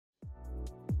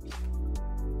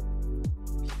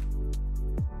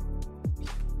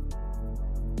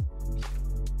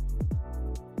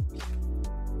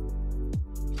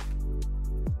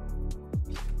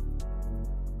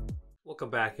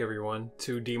Welcome back, everyone,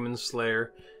 to Demon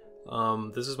Slayer.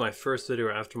 This is my first video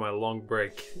after my long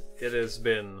break. It has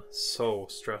been so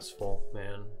stressful,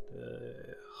 man.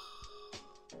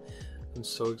 I'm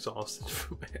so exhausted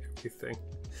from everything.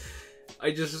 I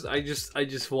just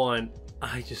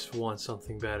want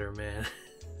something better, man.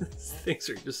 Things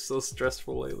are just so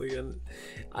stressful lately, and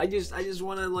I just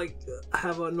want to like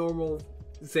have a normal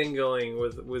thing going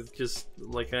with just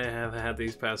like I have had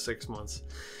these past 6 months.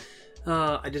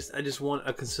 I just want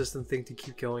a consistent thing to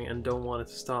keep going and don't want it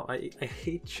to stop. I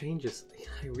hate changes.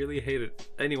 I really hate it.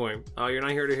 Anyway, you're not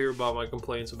here to hear about my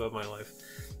complaints about my life.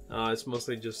 It's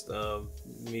mostly just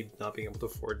me not being able to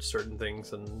afford certain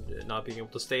things and not being able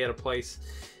to stay at a place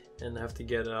and have to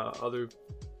get other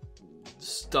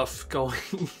stuff going.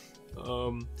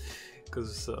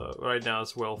 Because right now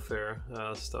it's welfare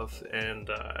stuff,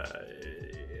 and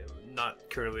not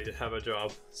currently have a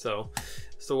job, so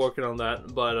still working on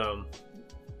that, but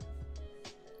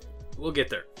we'll get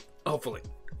there, hopefully.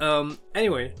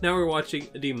 Anyway, now we're watching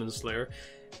Demon Slayer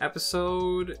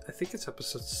episode, I think it's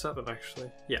episode 7 actually,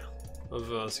 yeah,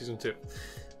 of season 2.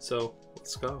 So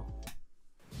let's go.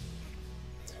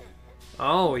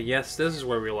 Oh yes, this is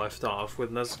where we left off,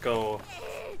 with Nezuko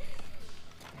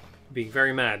being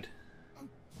very mad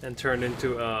and turned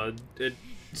into a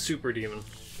super demon.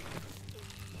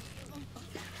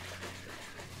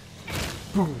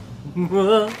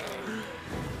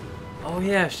 Oh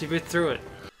yeah, she bit through it.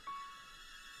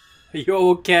 Are you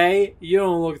okay? You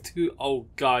don't look too... Oh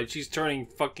god, she's turning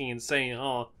fucking insane,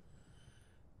 huh?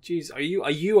 Jeez, are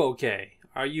you okay?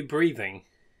 Are you breathing?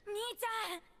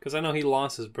 Because I know he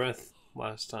lost his breath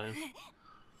last time.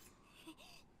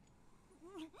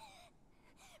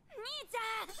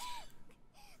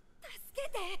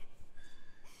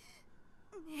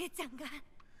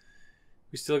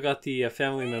 We still got the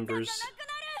family members.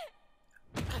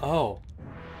 Oh.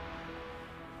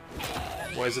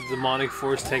 Why is the demonic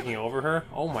force taking over her?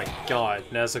 Oh my god,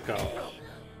 Nezuko.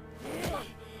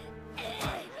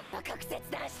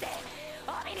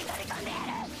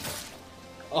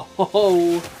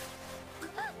 Oh.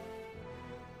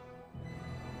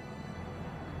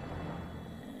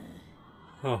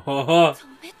 Oh.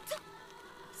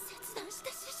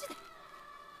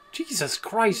 Jesus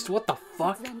Christ, what the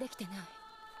fuck?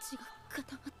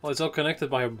 Oh, it's all connected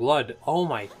by her blood. Oh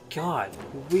my god,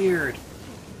 weird.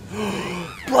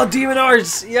 Blood Demon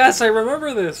Arts! Yes, I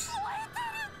remember this!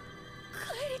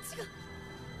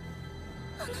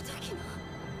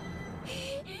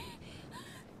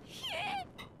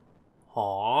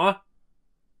 Aww.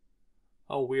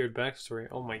 Oh, weird backstory.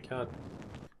 Oh my god.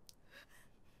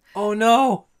 Oh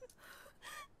no!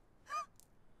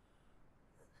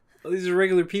 Oh, these are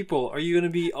regular people. Are you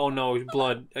gonna be... Oh no,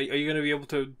 blood. Are you gonna be able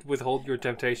to withhold your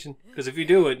temptation? Because if you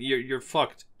do it, you're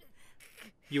fucked.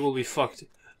 You will be fucked.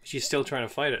 She's still trying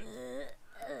to fight it.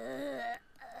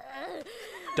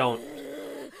 Don't.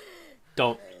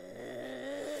 Don't.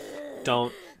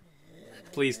 Don't.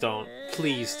 Please don't.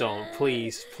 Please don't.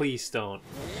 Please. Please don't.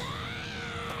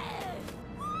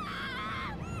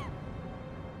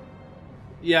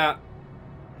 Yeah.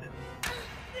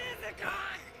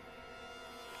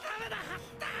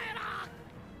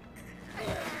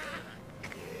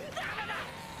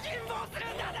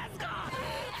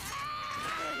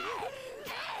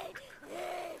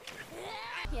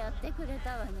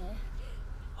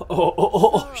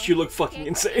 Oh, you look fucking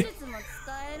insane.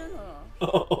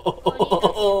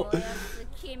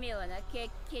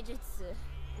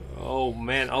 Oh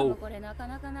man, oh.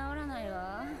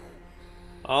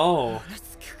 Oh.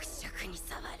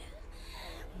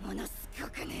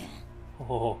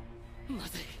 Oh.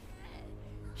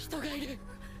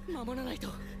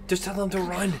 Just tell them to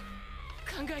run.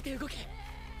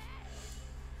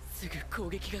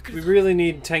 We really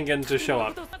need Tengen to show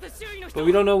up. But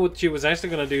we don't know what she was actually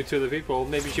going to do to the people.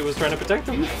 Maybe she was trying to protect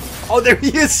them. Oh, there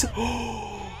he is!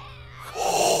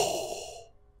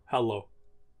 Hello.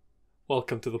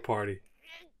 Welcome to the party.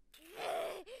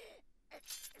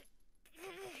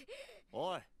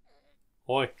 Oi.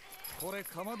 Oi.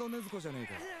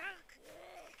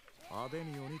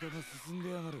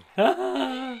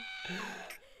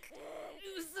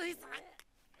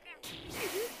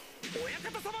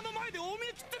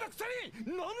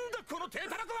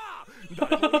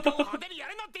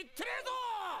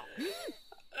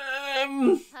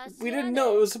 We didn't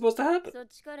know it was supposed to happen.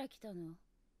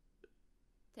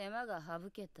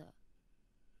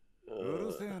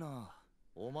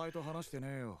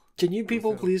 Can you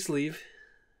people please leave?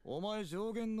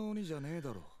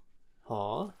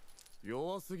 Huh?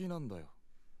 弱すぎなんだよ。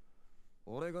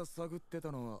俺が探って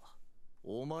たのは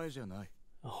お前じゃない。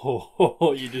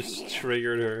Oh, you just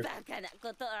triggered her.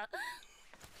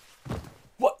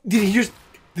 What? Did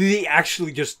he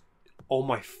actually just... Oh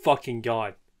my fucking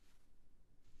god.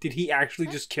 Did he actually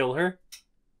just kill her?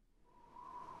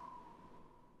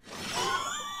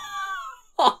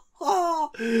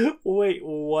 Wait,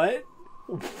 what?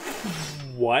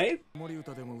 What?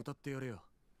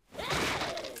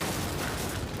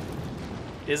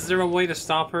 Is there a way to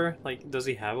stop her? Like, does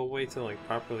he have a way to, like,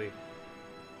 properly...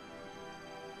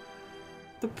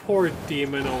 The poor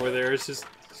demon over there is just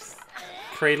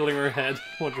cradling her head,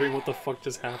 wondering what the fuck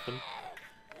just happened.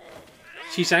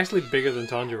 She's actually bigger than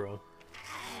Tanjiro.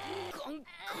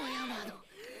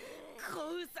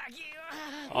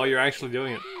 Oh, you're actually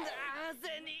doing it.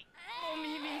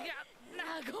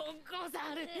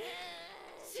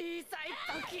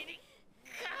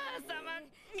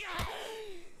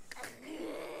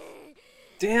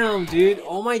 Damn, dude.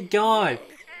 Oh my god.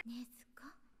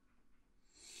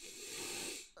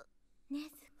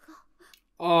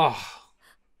 Oh.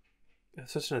 I have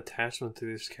such an attachment to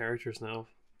these characters now.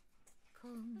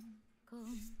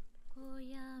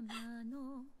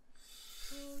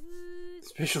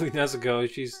 Especially Nezuko,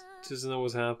 she doesn't know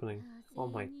what's happening. Oh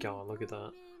my god, look at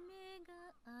that.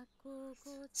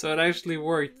 So it actually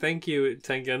worked. Thank you,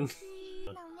 Tengen.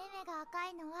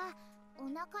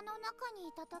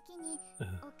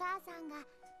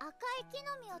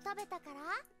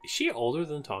 Is she older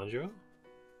than Tanjiro?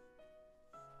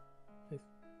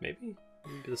 Maybe?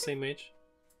 Maybe the same age?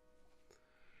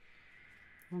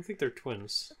 I don't think they're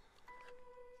twins.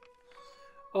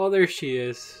 Oh, there she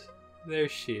is. There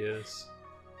she is.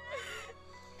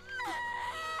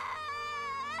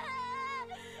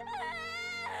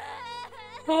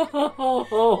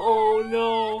 Oh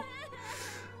no!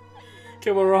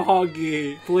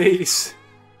 Kamarahagi, please.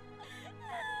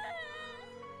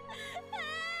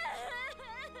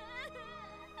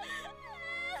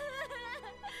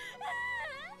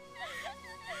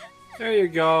 There you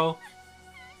go.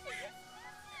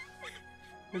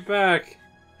 You're back.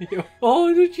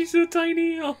 Oh, she's so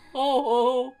tiny.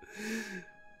 Oh.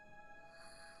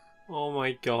 Oh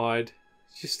my god.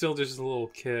 She's still just a little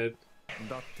kid. I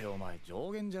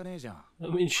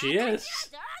mean, she is.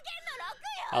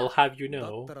 I'll have you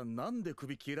know.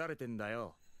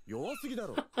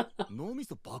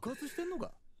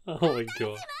 Oh my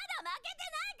god.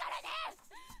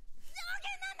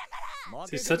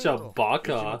 She's such a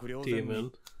baka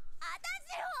demon.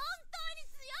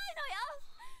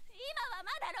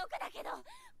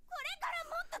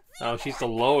 Oh, she's the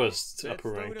lowest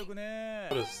upper rank.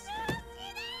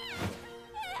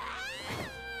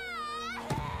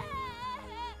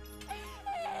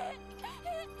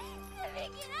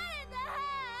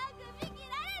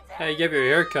 Hey, you gave your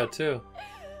haircut too.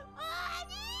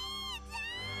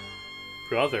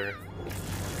 Brother.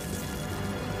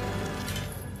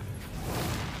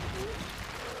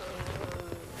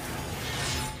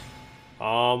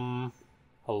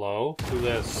 Hello? Who's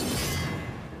this?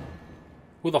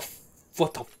 What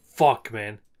the fuck,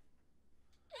 man?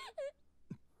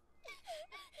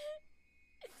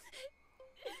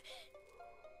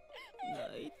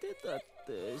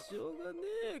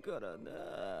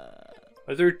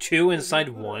 Are there two inside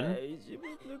one?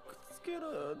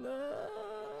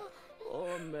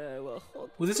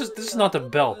 Well, this is not the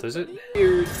belt, is it?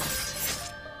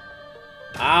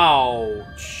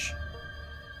 Ouch.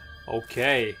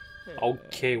 Okay.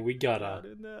 Okay, we gotta.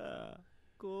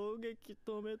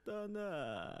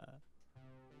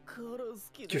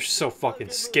 You're so fucking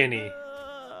skinny.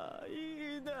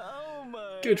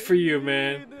 Good for you,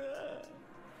 man.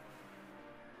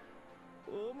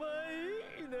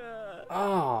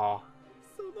 Ah.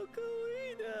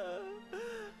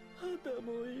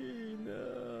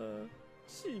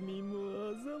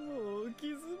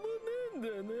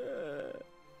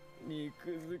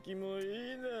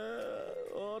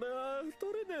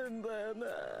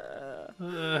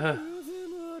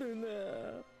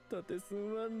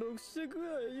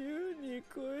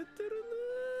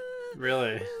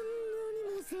 Really?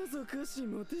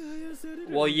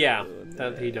 Well, yeah,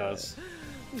 that he does.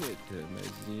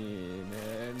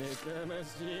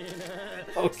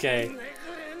 Okay.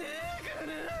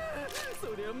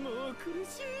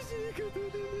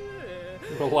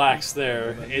 Relax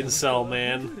there, incel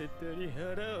man.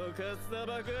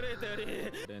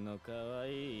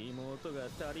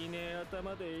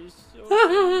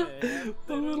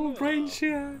 The little brain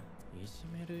share.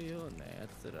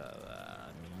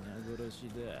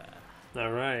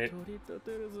 Alright.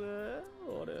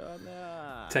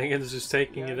 Tengen's just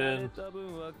taking it in.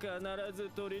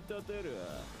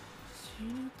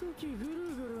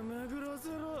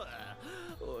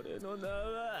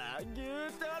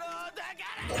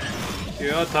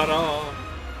 Gyutaro.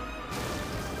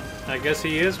 I guess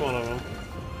he is one of them.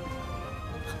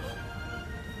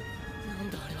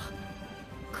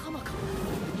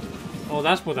 Oh,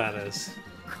 that's what that is.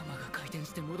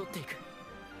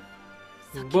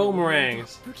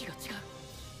 Boomerangs.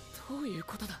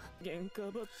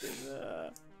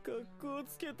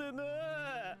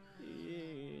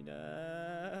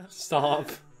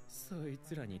 Stop.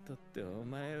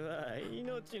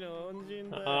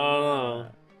 Oh.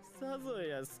 さぞ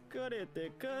や好かれ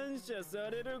て感謝さ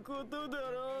れることだ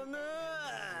ろうな。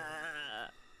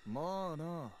まあ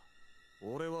な、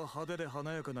俺は派手で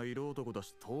華やかな色男だ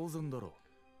し当然だろ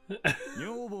う。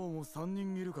女房も3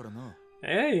人いるからな。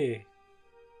Hey,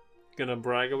 gonna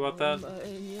brag about that?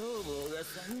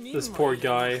 This poor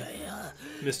guy,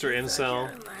 Mr. Incel,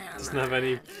 doesn't have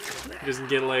any, he doesn't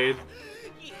get laid.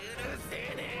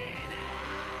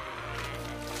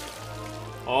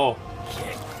 Oh.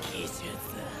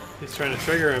 He's trying to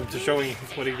trigger him to show him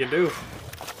what he can do.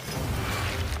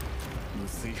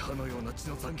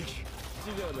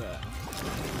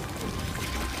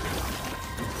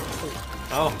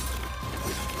 Oh.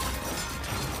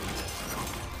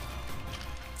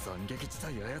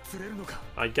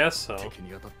 I guess so.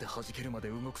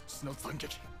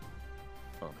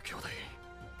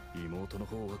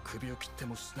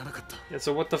 Yeah,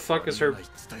 so what the fuck is her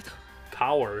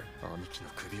power?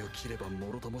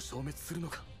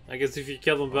 I guess if you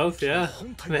kill them both, yeah,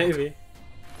 maybe.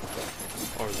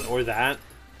 Or that.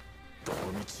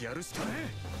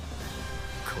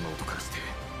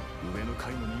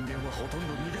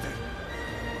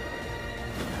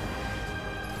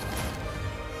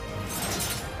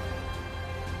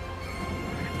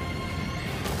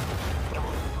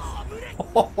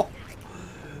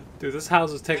 Dude, this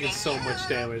house is taking so much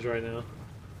damage right now.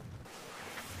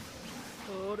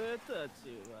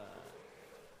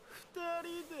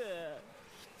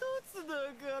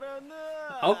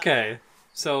 Okay,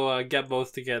 so get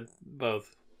both to get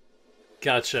both.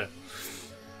 Gotcha.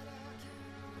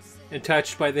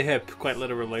 Attached by the hip, quite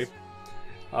literally.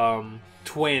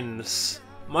 Twins.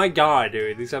 My god,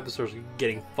 dude, these episodes are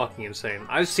getting fucking insane.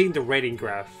 I've seen the rating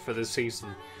graph for this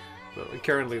season. But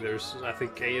currently there's, I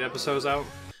think, 8 episodes out.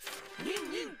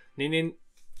 Nin.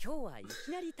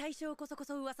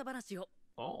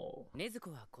 Oh. 禰豆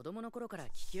子は子供の頃から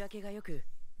聞き分けがよく、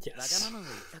わがままを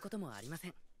言ったこともありませ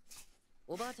ん。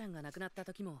おばあちゃんが亡くなった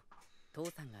時も、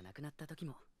父さんが亡くなった時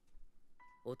も、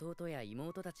弟や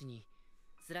妹たちに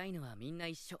辛いのはみんな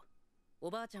一緒。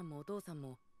おばあちゃんもお父さん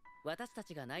も私た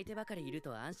ちが泣いてばかりいる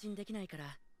と安心できないか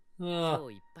ら、今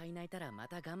日いっぱい泣いたらま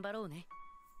た頑張ろうね。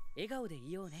笑顔で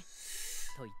いようね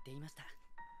と言っていました。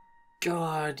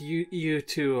God, you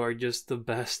two are just the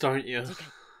best, aren't you? 次回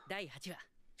第8話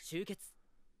終結。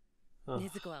禰豆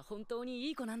子は本当に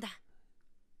いい子なんだ。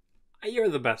You're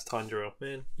the best, Tanjiro,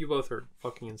 man. You both are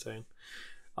fucking insane.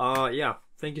 Yeah,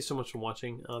 thank you so much for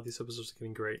watching. These episodes are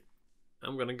getting great.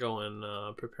 I'm gonna go and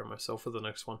prepare myself for the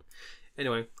next one.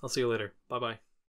 Anyway, I'll see you later. Bye-bye.